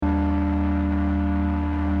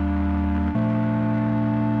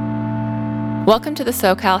Welcome to the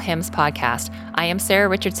SoCal HIMSS podcast. I am Sarah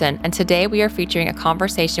Richardson, and today we are featuring a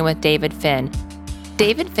conversation with David Finn.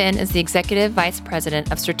 David Finn is the Executive Vice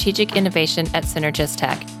President of Strategic Innovation at Synergis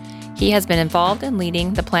Tech. He has been involved in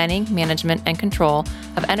leading the planning, management, and control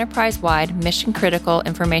of enterprise-wide mission-critical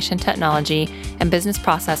information technology and business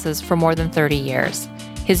processes for more than 30 years.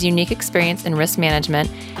 His unique experience in risk management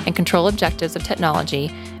and control objectives of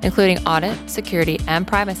technology, including audit, security, and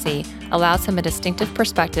privacy, allows him a distinctive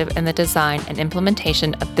perspective in the design and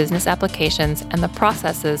implementation of business applications and the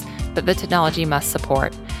processes that the technology must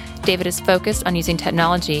support. David is focused on using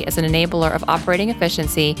technology as an enabler of operating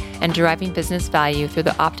efficiency and deriving business value through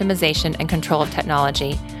the optimization and control of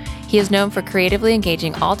technology. He is known for creatively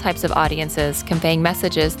engaging all types of audiences, conveying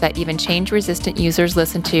messages that even change-resistant users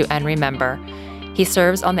listen to and remember. He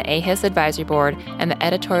serves on the AHIS Advisory Board and the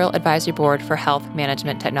Editorial Advisory Board for Health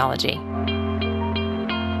Management Technology.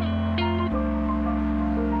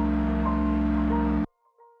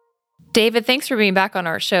 David, thanks for being back on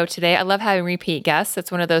our show today. I love having repeat guests.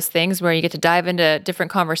 It's one of those things where you get to dive into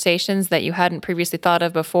different conversations that you hadn't previously thought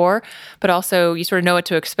of before, but also you sort of know what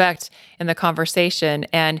to expect in the conversation.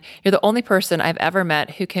 And you're the only person I've ever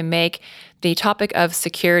met who can make the topic of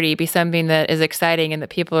security be something that is exciting and that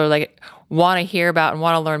people are want to hear about and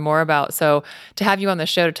want to learn more about. So to have you on the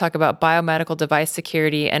show to talk about biomedical device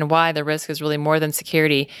security and why the risk is really more than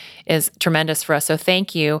security is tremendous for us. So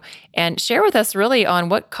thank you. And share with us really on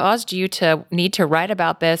what caused you to need to write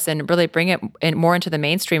about this and really bring it more into the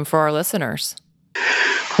mainstream for our listeners.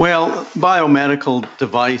 Well, biomedical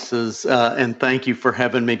devices, and thank you for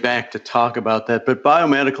having me back to talk about that, but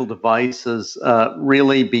biomedical devices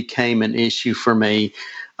really became an issue for me.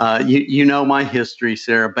 You know my history,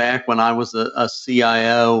 Sarah, back when I was a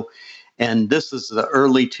CIO, and this is the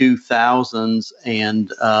early 2000s,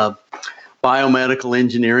 and biomedical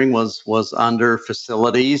engineering was under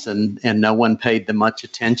facilities, and no one paid them much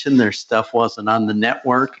attention. Their stuff wasn't on the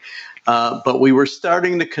network. But we were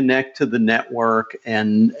starting to connect to the network,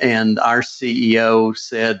 and our CEO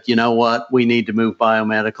said, you know what, we need to move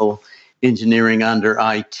biomedical engineering under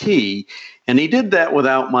IT. And he did that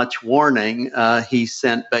without much warning. He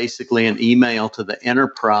sent basically an email to the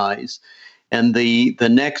enterprise. And the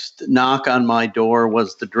next knock on my door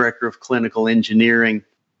was the director of clinical engineering,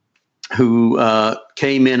 who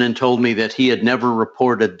came in and told me that he had never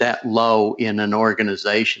reported that low in an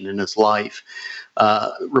organization in his life,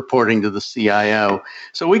 reporting to the CIO.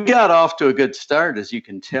 So we got off to a good start, as you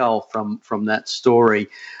can tell from that story.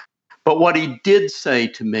 But what he did say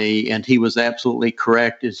to me, and he was absolutely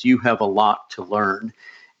correct, is you have a lot to learn.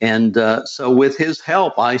 And so with his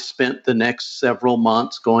help, I spent the next several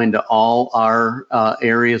months going to all our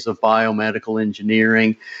areas of biomedical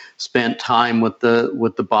engineering, spent time with the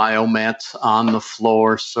biomets on the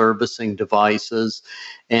floor servicing devices.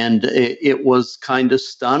 And it was kind of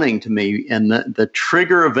stunning to me. And the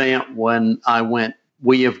trigger event when I went,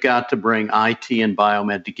 we have got to bring IT and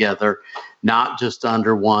biomed together, not just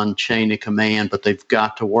under one chain of command, but they've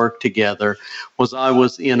got to work together, was I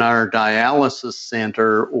was in our dialysis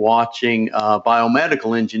center watching a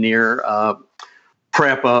biomedical engineer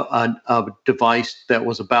prep a device that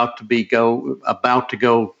was about to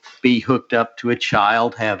go be hooked up to a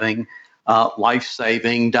child having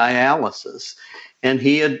life-saving dialysis. And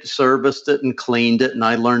he had serviced it and cleaned it, and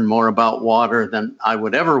I learned more about water than I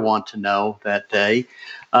would ever want to know that day.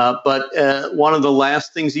 But one of the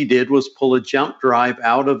last things he did was pull a jump drive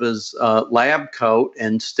out of his lab coat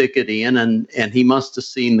and stick it in, and he must have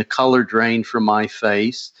seen the color drain from my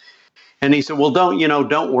face. And he said, "Well,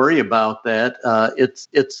 don't worry about that.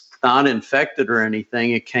 It's not infected or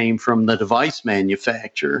anything. It came from the device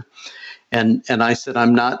manufacturer." And I said,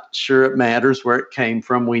 "I'm not sure it matters where it came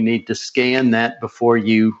from. We need to scan that before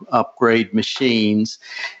you upgrade machines."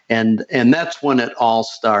 And that's when it all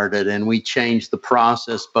started. And we changed the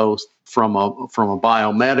process both from a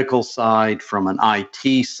biomedical side, from an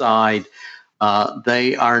IT side.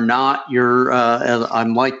 They are not your,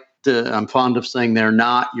 I'm fond of saying, they're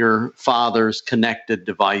not your father's connected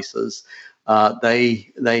devices.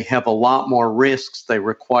 They have a lot more risks. They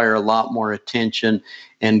require a lot more attention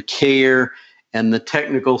and care. And the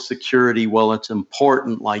technical security, well, it's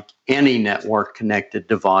important like any network connected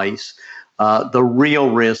device. The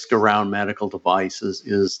real risk around medical devices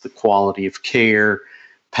is the quality of care,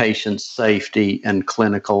 patient safety, and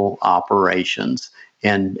clinical operations.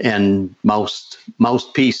 And most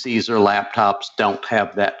PCs or laptops don't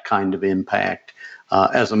have that kind of impact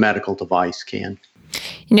as a medical device can.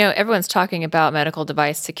 Everyone's talking about medical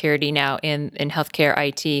device security now in healthcare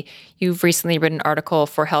IT. You've recently written an article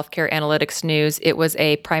for Healthcare Analytics News. It was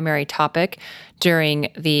a primary topic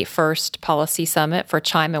during the first policy summit for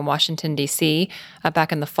CHIME in Washington, D.C.,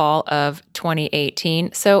 back in the fall of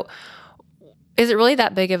 2018. So is it really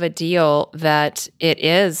that big of a deal that it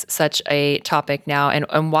is such a topic now?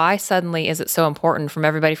 And why suddenly is it so important from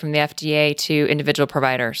everybody from the FDA to individual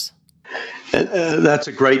providers? That's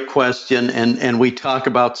a great question. And we talk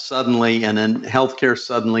about suddenly, and in healthcare,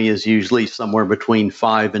 suddenly is usually somewhere between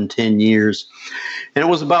 5 and 10 years. And it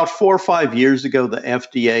was about 4 or 5 years ago the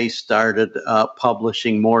FDA started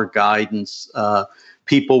publishing more guidance.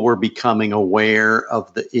 People were becoming aware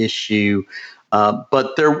of the issue.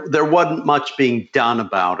 But there wasn't much being done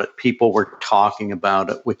about it. People were talking about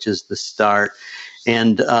it, which is the start.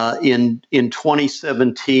 And in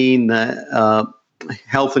 2017, the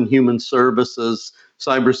Health and Human Services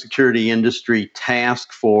Cybersecurity Industry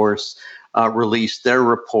Task Force released their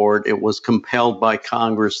report. It was compelled by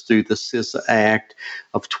Congress through the CISA Act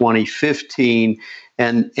of 2015.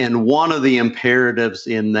 And one of the imperatives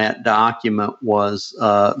in that document was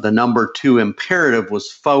the number 2 imperative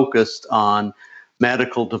was focused on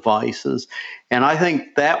medical devices. And I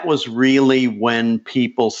think that was really when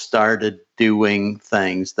people started doing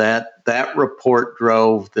things. That report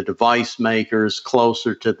drove the device makers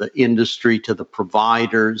closer to the industry, to the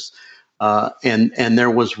providers, and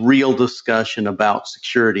there was real discussion about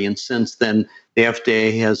security. And since then, the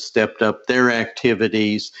FDA has stepped up their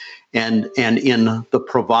activities. And in the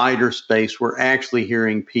provider space, we're actually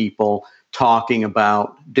hearing people talking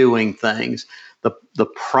about doing things. The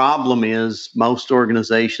problem is most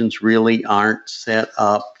organizations really aren't set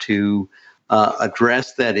up to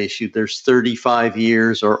address that issue. There's 35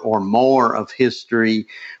 years or more of history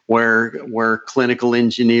where clinical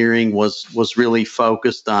engineering was really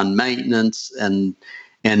focused on maintenance and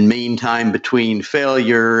mean time between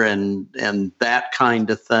failure and that kind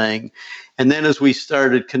of thing. And then as we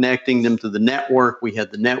started connecting them to the network, we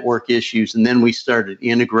had the network issues, and then we started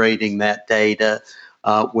integrating that data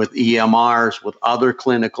with EMRs, with other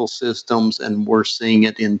clinical systems, and we're seeing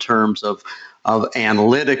it in terms of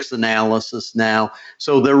analytics analysis now.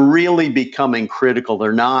 So they're really becoming critical.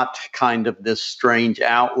 They're not kind of this strange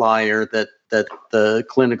outlier that the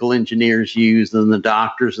clinical engineers use and the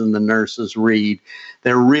doctors and the nurses read.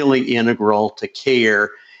 They're really integral to care.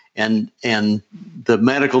 And the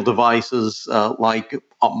medical devices, like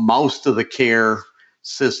most of the care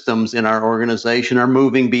systems in our organization, are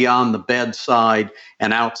moving beyond the bedside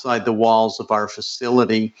and outside the walls of our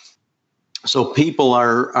facility. So people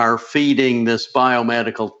are feeding this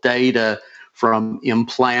biomedical data from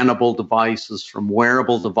implantable devices, from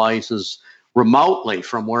wearable devices, remotely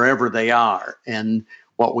from wherever they are. And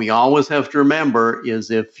what we always have to remember is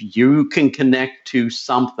if you can connect to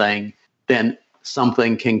something, then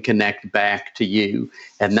something can connect back to you.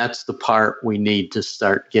 And that's the part we need to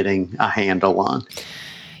start getting a handle on.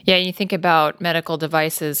 Yeah, you think about medical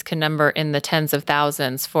devices can number in the tens of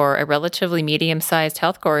thousands for a relatively medium-sized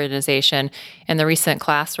healthcare organization. In the recent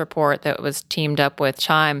class report that was teamed up with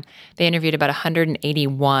CHIME, they interviewed about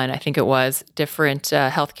 181, I think it was, different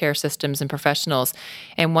healthcare systems and professionals.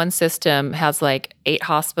 And one system has like 8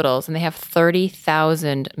 hospitals, and they have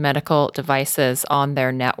 30,000 medical devices on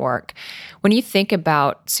their network. When you think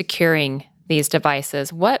about securing these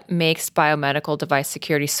devices, what makes biomedical device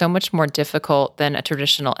security so much more difficult than a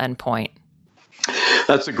traditional endpoint?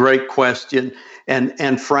 That's a great question.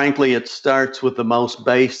 And frankly, it starts with the most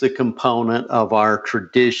basic component of our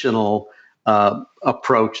traditional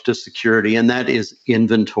approach to security, and that is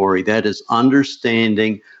inventory. That is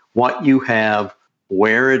understanding what you have,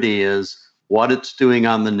 where it is, what it's doing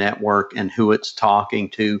on the network, and who it's talking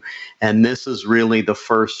to. And this is really the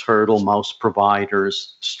first hurdle most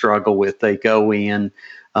providers struggle with. They go in,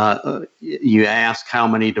 you ask how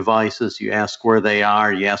many devices, you ask where they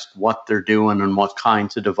are, you ask what they're doing and what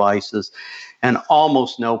kinds of devices. And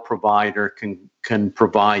almost no provider can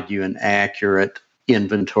provide you an accurate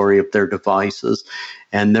inventory of their devices.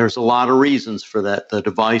 And there's a lot of reasons for that. The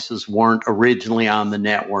devices weren't originally on the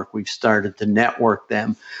network. We've started to network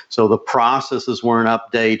them. So the processes weren't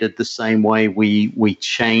updated the same way we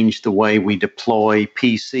changed the way we deploy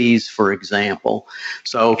PCs, for example.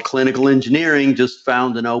 So clinical engineering just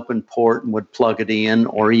found an open port and would plug it in,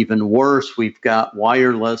 or even worse, we've got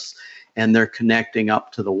wireless and they're connecting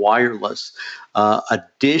up to the wireless.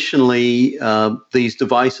 Additionally, these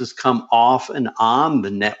devices come off and on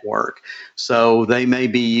the network. So they may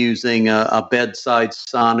be using a bedside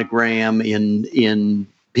sonogram in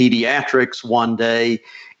pediatrics one day,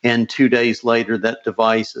 and 2 days later, that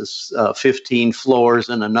device is 15 floors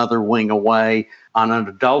and another wing away on an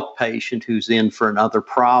adult patient who's in for another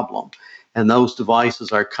problem. And those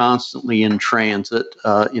devices are constantly in transit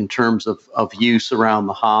in terms of use around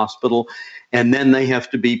the hospital. And then they have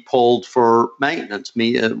to be pulled for maintenance,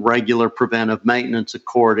 regular preventive maintenance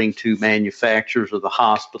according to manufacturers or the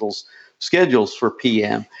hospital's schedules for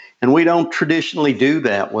PM. And we don't traditionally do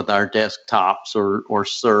that with our desktops or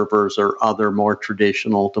servers or other more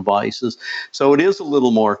traditional devices. So it is a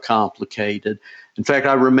little more complicated. In fact,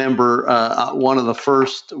 I remember one of the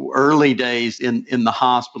first early days in the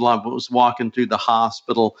hospital. I was walking through the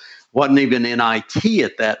hospital, wasn't even in IT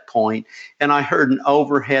at that point, and I heard an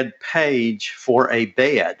overhead page for a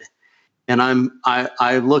bed. And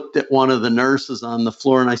I looked at one of the nurses on the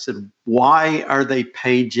floor and I said, "Why are they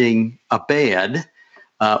paging a bed?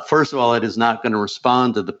 First of all, it is not going to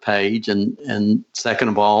respond to the page, and second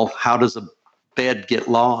of all, how does a bed get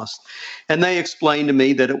lost?" And they explained to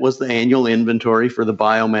me that it was the annual inventory for the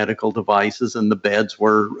biomedical devices, and the beds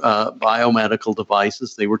were biomedical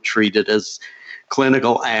devices. They were treated as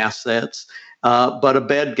clinical assets. But a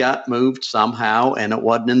bed got moved somehow, and it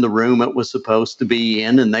wasn't in the room it was supposed to be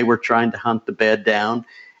in, and they were trying to hunt the bed down.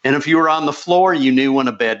 And if you were on the floor, you knew when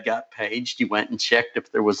a bed got paged. You went and checked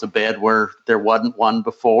if there was a bed where there wasn't one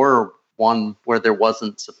before, or one where there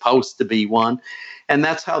wasn't supposed to be one. And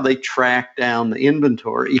that's how they track down the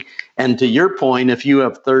inventory. And to your point, if you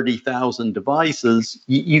have 30,000 devices,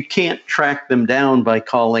 you can't track them down by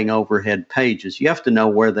calling overhead pages. You have to know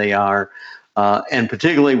where they are. And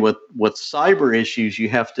particularly with cyber issues, you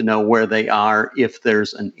have to know where they are if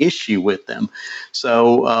there's an issue with them.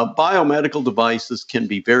 So biomedical devices can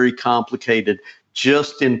be very complicated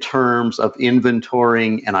just in terms of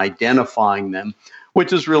inventorying and identifying them,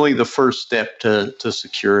 which is really the first step to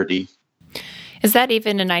security. Is that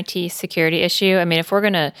even an IT security issue? I mean, if we're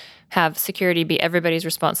going to have security be everybody's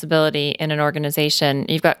responsibility in an organization,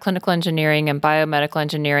 you've got clinical engineering and biomedical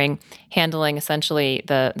engineering handling essentially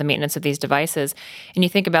the maintenance of these devices. And you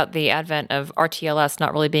think about the advent of RTLS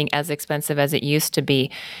not really being as expensive as it used to be.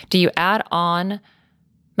 Do you add on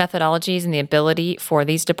methodologies and the ability for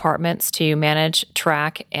these departments to manage,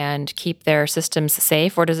 track, and keep their systems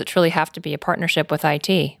safe? Or does it truly have to be a partnership with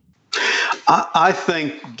IT? I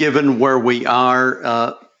think given where we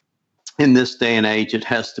are in this day and age, it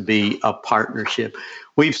has to be a partnership.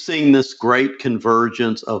 We've seen this great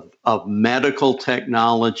convergence of medical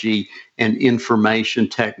technology and information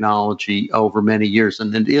technology over many years.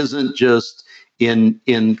 And it isn't just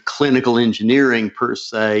in clinical engineering per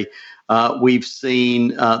se. We've seen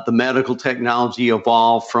the medical technology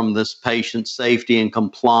evolve from this patient safety and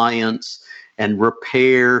compliance and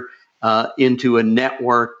repair into a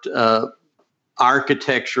networked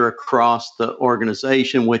architecture across the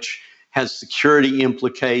organization, which has security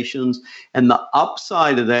implications. And the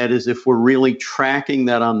upside of that is if we're really tracking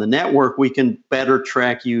that on the network, we can better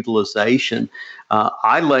track utilization.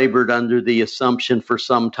 I labored under the assumption for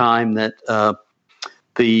some time that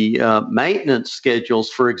the maintenance schedules,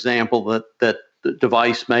 for example, that the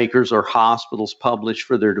device makers or hospitals publish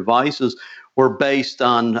for their devices were based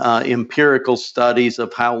on empirical studies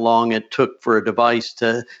of how long it took for a device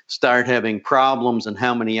to start having problems and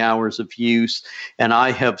how many hours of use. And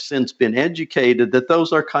I have since been educated that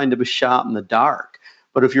those are kind of a shot in the dark.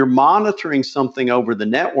 But if you're monitoring something over the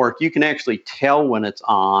network, you can actually tell when it's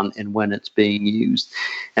on and when it's being used.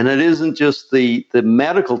 And it isn't just the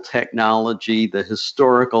medical technology, the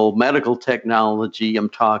historical medical technology I'm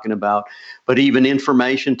talking about, but even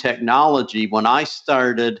information technology. When I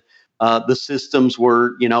started, the systems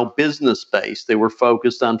were, business-based. They were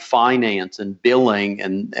focused on finance and billing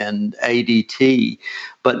and ADT.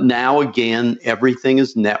 But now, again, everything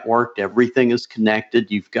is networked. Everything is connected.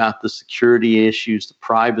 You've got the security issues, the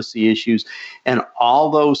privacy issues, and all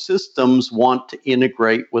those systems want to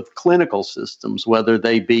integrate with clinical systems, whether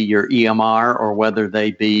they be your EMR or whether they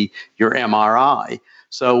be your MRI.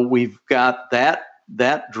 So we've got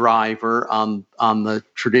that driver on the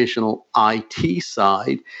traditional IT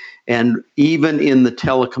side. And even in the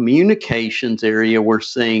telecommunications area, we're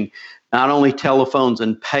seeing not only telephones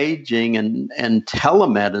and paging and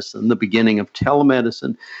telemedicine, the beginning of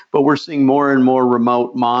telemedicine, but we're seeing more and more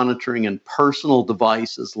remote monitoring and personal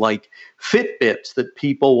devices like Fitbits that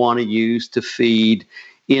people want to use to feed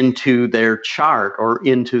into their chart or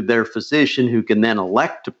into their physician, who can then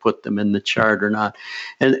elect to put them in the chart or not.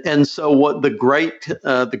 And so what the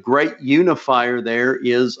great unifier there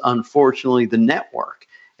is, unfortunately, the network.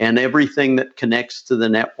 And everything that connects to the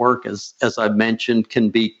network, as I've mentioned, can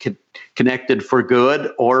be connected for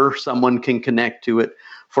good, or someone can connect to it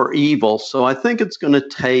for evil. So I think it's going to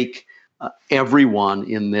take everyone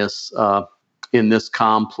in this in this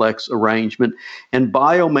complex arrangement. And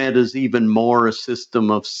Biomed is even more a system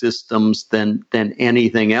of systems than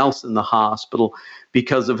anything else in the hospital,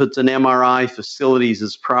 because if it's an MRI, facilities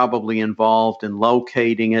is probably involved in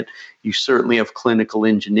locating it. You certainly have clinical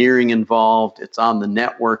engineering involved. It's on the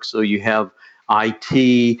network, so you have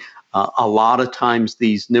IT. A lot of times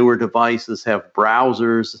these newer devices have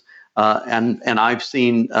browsers. And I've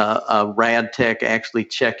seen a rad tech actually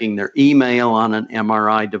checking their email on an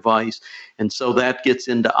MRI device. And so that gets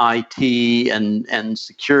into IT and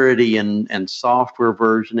security and software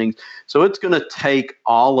versioning. So it's going to take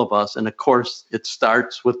all of us. And of course, it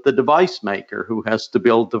starts with the device maker, who has to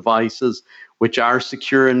build devices which are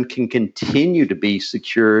secure and can continue to be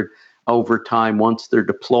secured over time once they're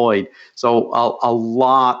deployed. So a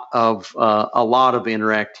lot of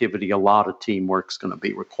interactivity, a lot of teamwork is going to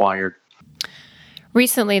be required.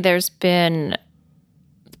 Recently, there's been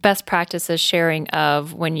best practices sharing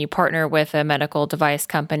of when you partner with a medical device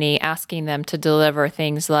company, asking them to deliver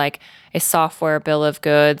things like a software bill of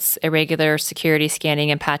goods, a regular security scanning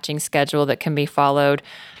and patching schedule that can be followed,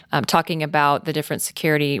 talking about the different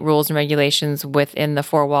security rules and regulations within the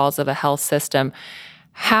four walls of a health system.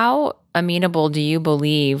 How amenable do you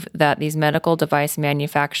believe that these medical device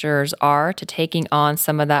manufacturers are to taking on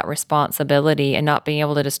some of that responsibility and not being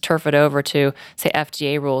able to just turf it over to, say,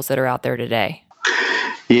 FDA rules that are out there today?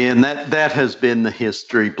 Yeah, and that has been the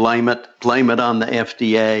history. Blame it on the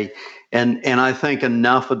FDA. And I think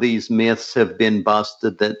enough of these myths have been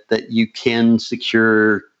busted that you can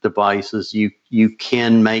secure devices, you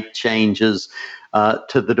can make changes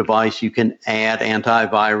to the device, you can add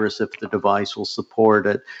antivirus if the device will support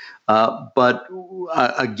it. But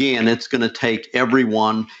again, it's going to take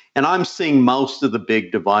everyone, and I'm seeing most of the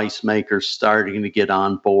big device makers starting to get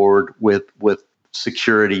on board with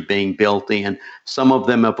security being built in. Some of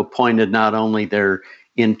them have appointed not only their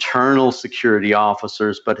internal security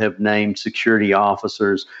officers, but have named security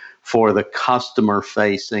officers for the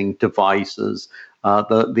customer-facing devices,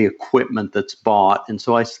 the equipment that's bought. And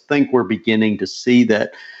so I think we're beginning to see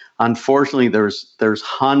that. Unfortunately, there's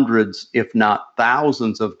hundreds, if not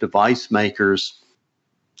thousands, of device makers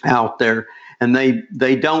out there, and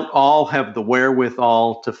they don't all have the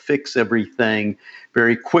wherewithal to fix everything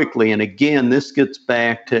very quickly. And again, this gets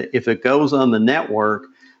back to, if it goes on the network,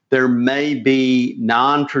 there may be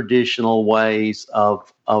non-traditional ways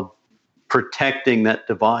of protecting that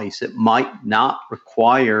device. It might not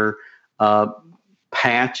require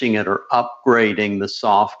patching it or upgrading the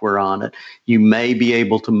software on it. You may be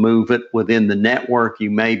able to move it within the network.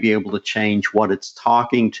 You may be able to change what it's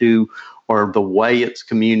talking to or the way it's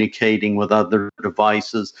communicating with other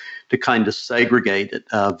devices to kind of segregate it.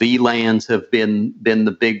 VLANs have been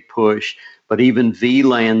the big push, but even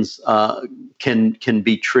VLANs can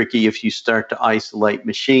be tricky if you start to isolate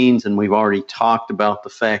machines, and we've already talked about the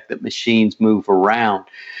fact that machines move around.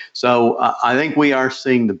 So I think we are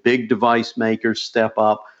seeing the big device makers step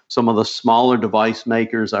up. Some of the smaller device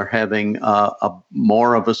makers are having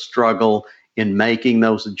more of a struggle in making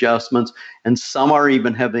those adjustments, and some are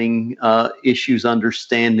even having issues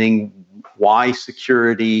understanding why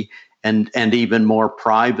security and even more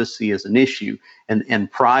privacy is an issue.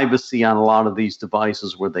 And privacy on a lot of these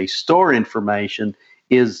devices where they store information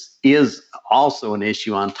is also an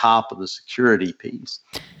issue on top of the security piece.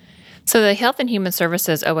 So the Health and Human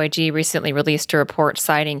Services, OIG, recently released a report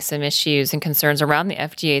citing some issues and concerns around the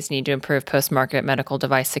FDA's need to improve post-market medical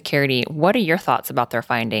device security. What are your thoughts about their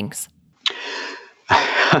findings?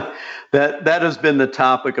 That has been the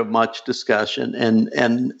topic of much discussion,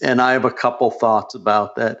 and I have a couple thoughts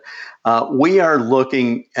about that. We are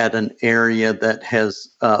looking at an area that has,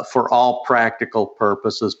 for all practical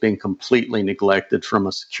purposes, been completely neglected from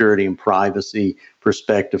a security and privacy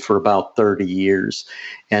perspective for about 30 years.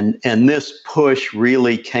 And this push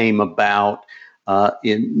really came about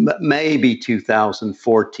in maybe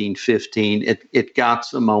 2014-15. It got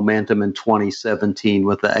some momentum in 2017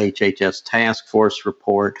 with the HHS task force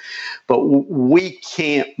report, but we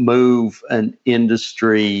can't move an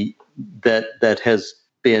industry that has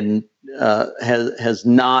been has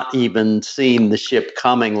not even seen the ship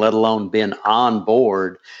coming, let alone been on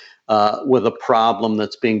board with a problem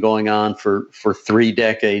that's been going on for 3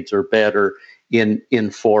 decades or better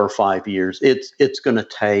in 4 or 5 years. It's going to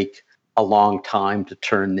take a long time to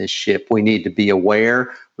turn this ship. We need to be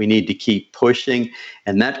aware. We need to keep pushing.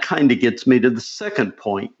 And that kind of gets me to the second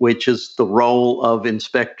point, which is the role of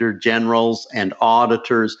inspector generals and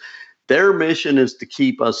auditors. Their mission is to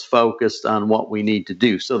keep us focused on what we need to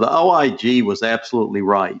do. So the OIG was absolutely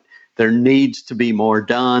right. There needs to be more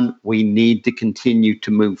done. We need to continue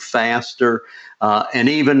to move faster. And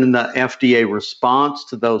even in the FDA response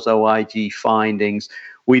to those OIG findings,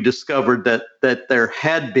 we discovered that there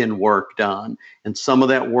had been work done, and some of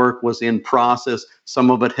that work was in process.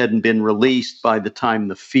 Some of it hadn't been released by the time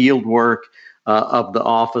the field work of the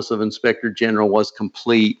Office of Inspector General was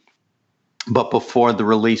complete, but before the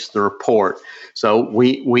release of the report. So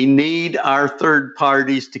we need our third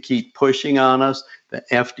parties to keep pushing on us. The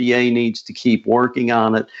FDA needs to keep working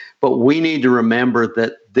on it. But we need to remember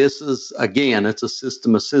that this is, again, it's a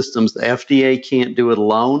system of systems. The FDA can't do it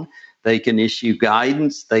alone. They can issue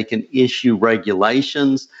guidance, they can issue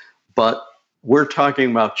regulations, but we're talking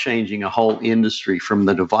about changing a whole industry from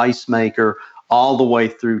the device maker all the way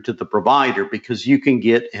through to the provider, because you can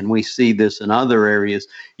get, and we see this in other areas,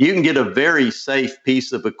 you can get a very safe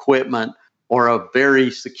piece of equipment or a very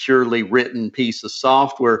securely written piece of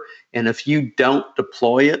software, and if you don't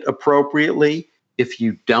deploy it appropriately, if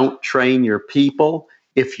you don't train your people,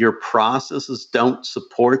 if your processes don't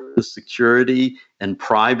support the security and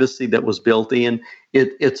privacy that was built in,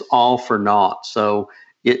 it's all for naught. So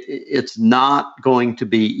it's not going to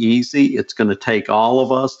be easy. It's going to take all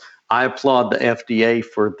of us. I applaud the FDA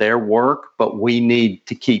for their work, but we need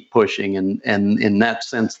to keep pushing. And in that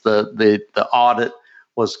sense, the audit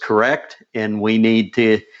was correct, and we need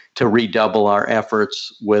to redouble our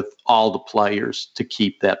efforts with all the players to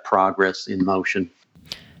keep that progress in motion.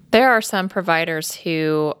 There are some providers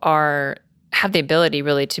who have the ability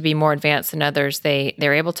really to be more advanced than others.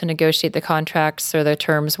 They're able to negotiate the contracts or the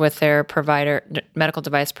terms with their medical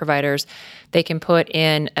device providers. They can put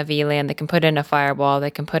in a VLAN, they can put in a firewall,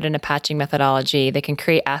 they can put in a patching methodology, they can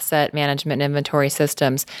create asset management and inventory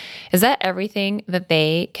systems. Is that everything that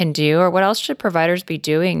they can do, or what else should providers be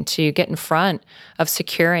doing to get in front of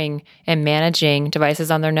securing and managing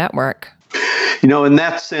devices on their network? In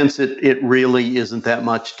that sense, it really isn't that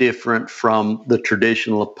much different from the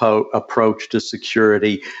traditional approach to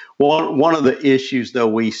security. One of the issues, though,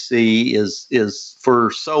 we see is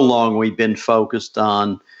for so long we've been focused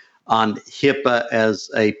on HIPAA as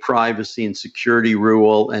a privacy and security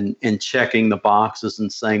rule and checking the boxes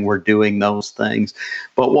and saying we're doing those things.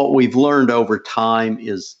 But what we've learned over time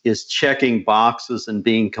is checking boxes and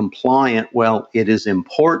being compliant, well, it is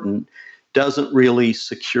important, doesn't really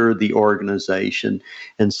secure the organization.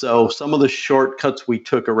 And so some of the shortcuts we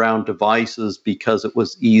took around devices, because it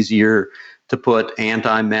was easier to put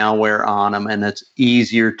anti-malware on them and it's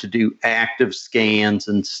easier to do active scans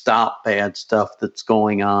and stop bad stuff that's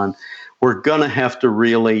going on, we're going to have to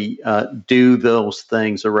really do those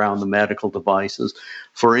things around the medical devices.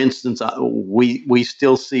 For instance, we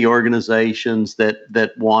still see organizations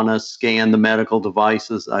that want to scan the medical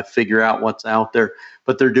devices. I figure out what's out there,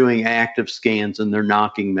 but they're doing active scans and they're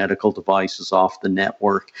knocking medical devices off the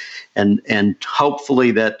network. And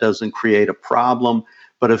hopefully that doesn't create a problem.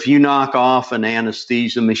 But if you knock off an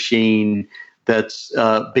anesthesia machine that's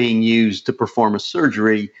being used to perform a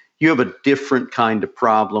surgery, you have a different kind of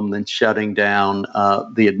problem than shutting down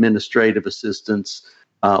the administrative assistant's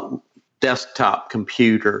desktop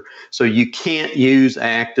computer. So you can't use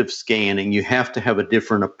active scanning. You have to have a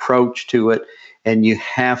different approach to it, and you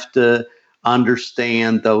have to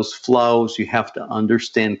understand those flows. You have to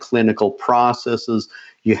understand clinical processes.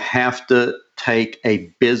 You have to take a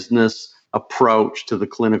business approach to the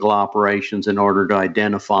clinical operations in order to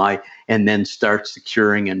identify and then start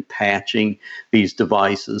securing and patching these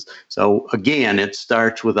devices. So again, it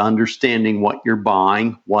starts with understanding what you're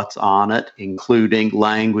buying, what's on it, including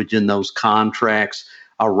language in those contracts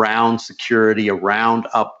around security, around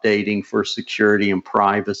updating for security and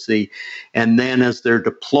privacy. And then as they're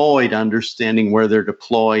deployed, understanding where they're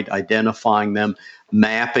deployed, identifying them,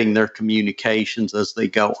 mapping their communications as they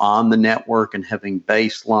go on the network and having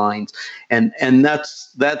baselines. And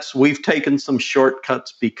that's we've taken some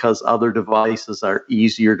shortcuts because other devices are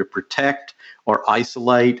easier to protect or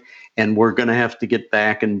isolate. And we're going to have to get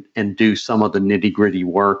back and do some of the nitty-gritty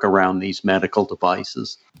work around these medical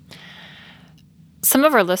devices. Some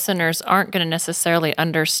of our listeners aren't going to necessarily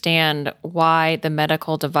understand why the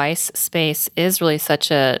medical device space is really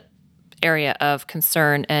such a area of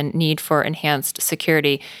concern and need for enhanced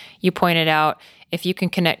security. You pointed out if you can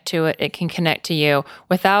connect to it, it can connect to you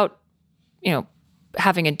without,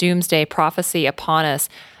 having a doomsday prophecy upon us.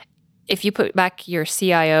 If you put back your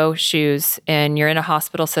CIO shoes and you're in a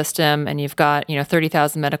hospital system and you've got,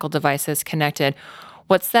 30,000 medical devices connected,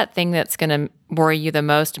 what's that thing that's going to worry you the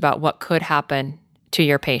most about what could happen to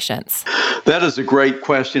your patients? That is a great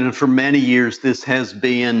question. And for many years, this has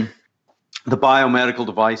been the biomedical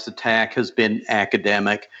device attack has been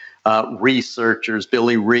academic. Researchers,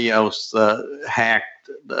 Billy Rios hacked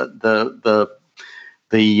the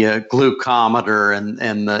glucometer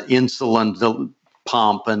and the insulin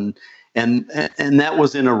pump and that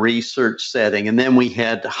was in a research setting. And then we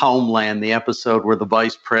had Homeland, the episode where the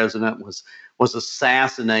vice president was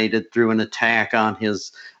assassinated through an attack on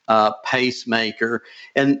his pacemaker.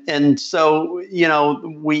 And so,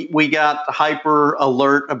 we got hyper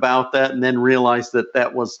alert about that and then realized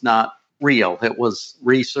that was not real. It was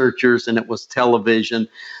researchers and it was television.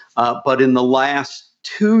 But in the last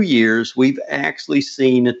 2 years, we've actually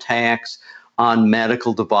seen attacks on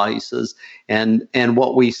medical devices. And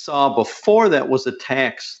what we saw before that was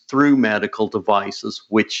attacks through medical devices,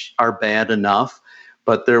 which are bad enough.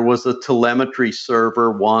 But there was a telemetry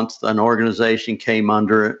server once an organization came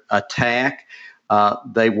under attack.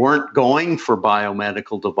 They weren't going for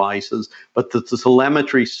biomedical devices, but the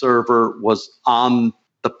telemetry server was on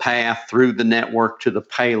the path through the network to the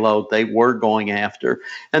payload they were going after.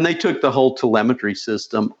 And they took the whole telemetry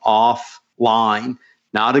system offline.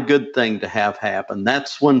 Not a good thing to have happen.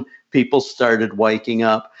 That's when people started waking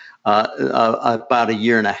up. About a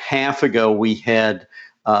year and a half ago, we had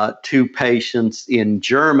 2 patients in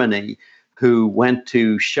Germany who went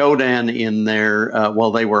to Shodan in their,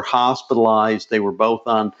 they were hospitalized. They were both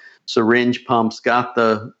on syringe pumps, got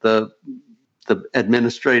the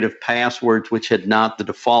administrative passwords, which had not, the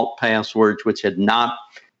default passwords, which had not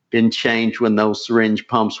been changed when those syringe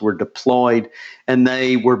pumps were deployed. And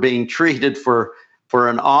they were being treated for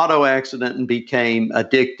an auto accident and became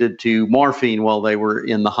addicted to morphine while they were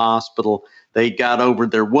in the hospital. They got over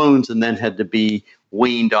their wounds and then had to be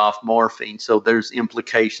weaned off morphine. So there's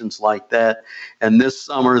implications like that. And this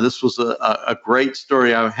summer, this was a great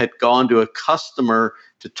story. I had gone to a customer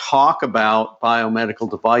to talk about biomedical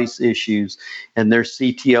device issues, and their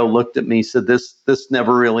CTO looked at me and said, this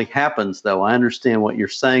never really happens, though. I understand what you're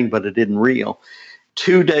saying, but it isn't real.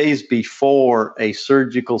 2 days before, a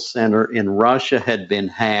surgical center in Russia had been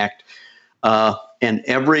hacked, and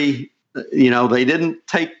they didn't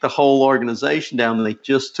take the whole organization down. They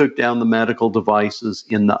just took down the medical devices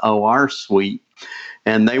in the OR suite.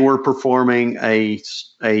 And they were performing a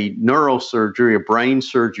neurosurgery, a brain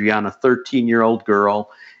surgery on a 13-year-old girl.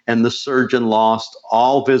 And the surgeon lost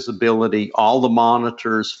all visibility. All the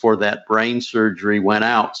monitors for that brain surgery went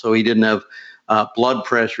out. So he didn't have blood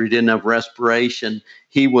pressure. He didn't have respiration.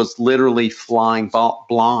 He was literally flying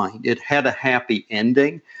blind. It had a happy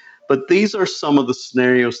ending. But these are some of the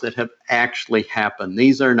scenarios that have actually happened.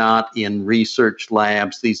 These are not in research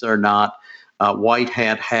labs. These are not white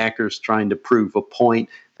hat hackers trying to prove a point.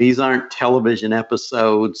 These aren't television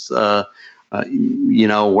episodes, where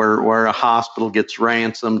a hospital gets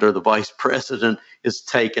ransomed or the vice president is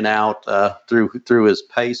taken out through his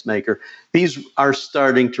pacemaker. These are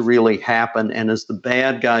starting to really happen. And as the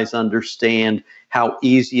bad guys understand how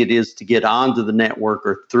easy it is to get onto the network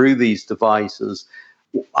or through these devices,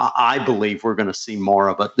 I believe we're going to see more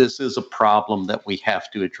of it. This is a problem that we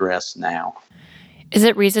have to address now. Is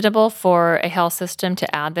it reasonable for a health system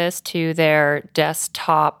to add this to their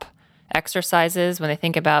desktop exercises when they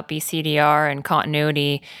think about BCDR and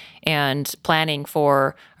continuity and planning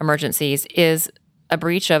for emergencies? Is a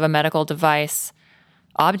breach of a medical device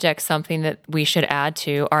object something that we should add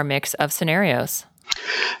to our mix of scenarios?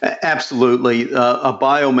 Absolutely. A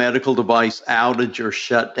biomedical device outage or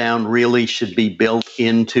shutdown really should be built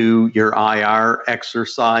into your IR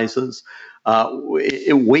exercises.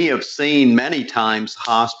 We have seen many times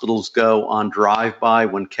hospitals go on drive-by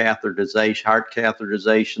when heart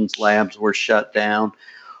catheterizations labs were shut down,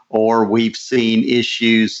 or we've seen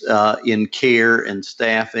issues in care and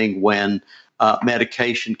staffing when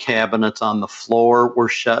medication cabinets on the floor were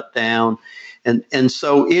shut down. And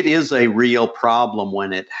so it is a real problem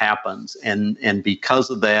when it happens. And because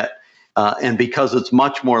of that, and because it's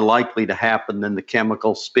much more likely to happen than the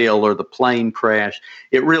chemical spill or the plane crash,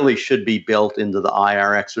 it really should be built into the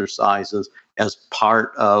IR exercises as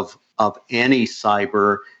part of any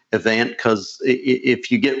cyber event. Because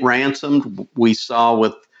if you get ransomed, we saw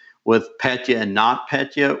with Petya and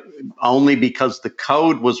NotPetya, only because the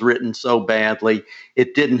code was written so badly,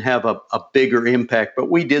 it didn't have a bigger impact.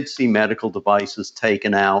 But we did see medical devices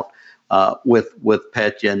taken out with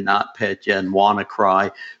Petya and NotPetya and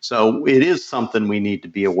WannaCry. So it is something we need to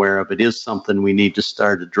be aware of. It is something we need to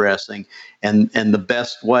start addressing. And the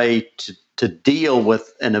best way to deal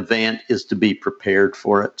with an event is to be prepared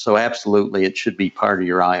for it. So absolutely, it should be part of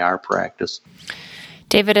your IR practice.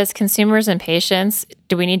 David, as consumers and patients,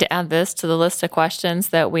 do we need to add this to the list of questions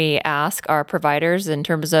that we ask our providers in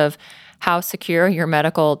terms of how secure your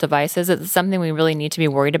medical device is? Is it something we really need to be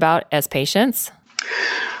worried about as patients?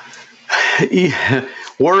 Yeah,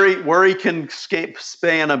 worry can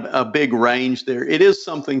span a big range there. It is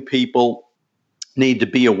something people need to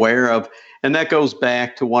be aware of. And that goes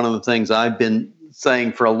back to one of the things I've been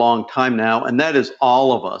saying for a long time now, and that is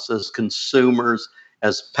all of us as consumers,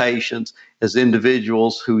 as patients, as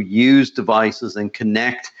individuals who use devices and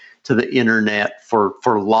connect to the internet for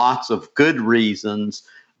lots of good reasons.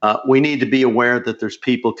 We need to be aware that there's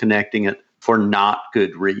people connecting it for not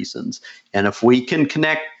good reasons. And if we can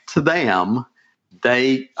connect to them,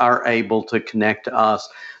 they are able to connect to us.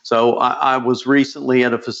 So I was recently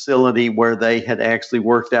at a facility where they had actually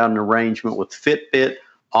worked out an arrangement with Fitbit.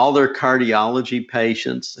 All their cardiology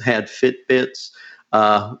patients had Fitbits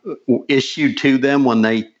issued to them when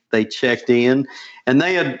they checked in, and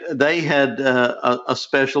they had a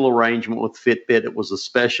special arrangement with Fitbit. It was a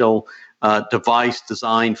special device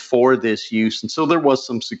designed for this use, and so there was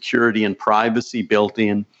some security and privacy built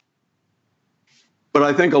in. But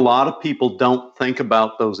I think a lot of people don't think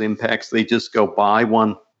about those impacts. They just go buy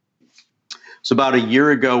one. So about a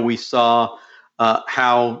year ago, we saw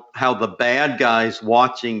how the bad guys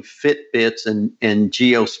watching Fitbits and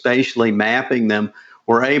geospatially mapping them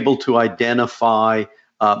were able to identify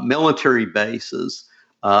military bases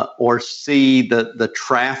or see the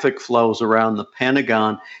traffic flows around the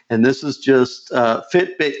Pentagon. And this is just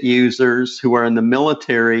Fitbit users who are in the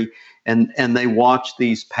military, and they watch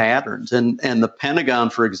these patterns. And the Pentagon,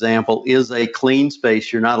 for example, is a clean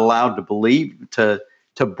space. You're not allowed to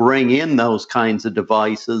bring in those kinds of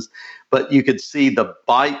devices, but you could see the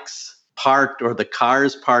bikes parked or the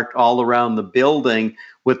cars parked all around the building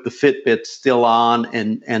with the Fitbit still on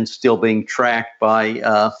and still being tracked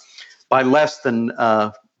by less than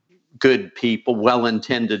good people,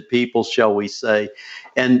 well-intended people, shall we say.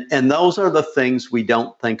 And those are the things we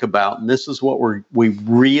don't think about. And this is what we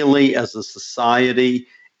really, as a society,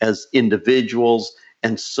 as individuals,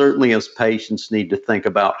 and certainly as patients, need to think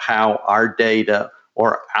about how our data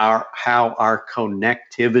or how our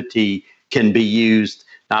connectivity can be used,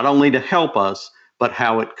 not only to help us, but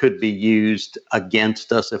how it could be used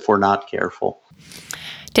against us if we're not careful.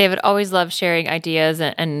 David, always love sharing ideas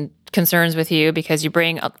and concerns with you, because you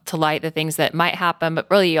bring to light the things that might happen, but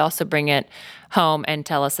really you also bring it home and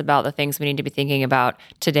tell us about the things we need to be thinking about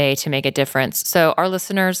today to make a difference. So our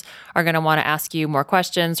listeners are going to want to ask you more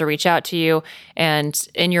questions or reach out to you. And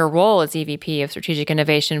in your role as EVP of Strategic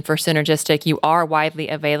Innovation for Synergistic, you are widely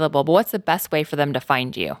available. But what's the best way for them to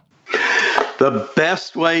find you? The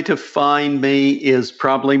best way to find me is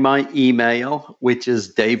probably my email, which is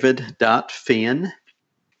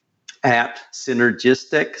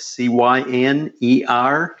david.finn@synergistek,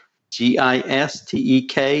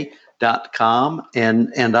 CYNERGISTEK.com.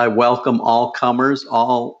 And I welcome all comers,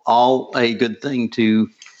 all a good thing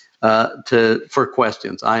for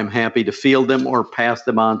questions. I am happy to field them or pass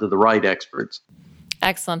them on to the right experts.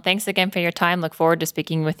 Excellent. Thanks again for your time. Look forward to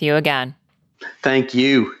speaking with you again. Thank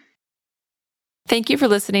you. Thank you for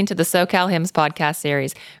listening to the SoCal HIMSS podcast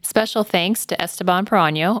series. Special thanks to Esteban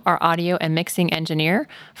Perano, our audio and mixing engineer,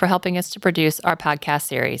 for helping us to produce our podcast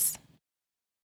series.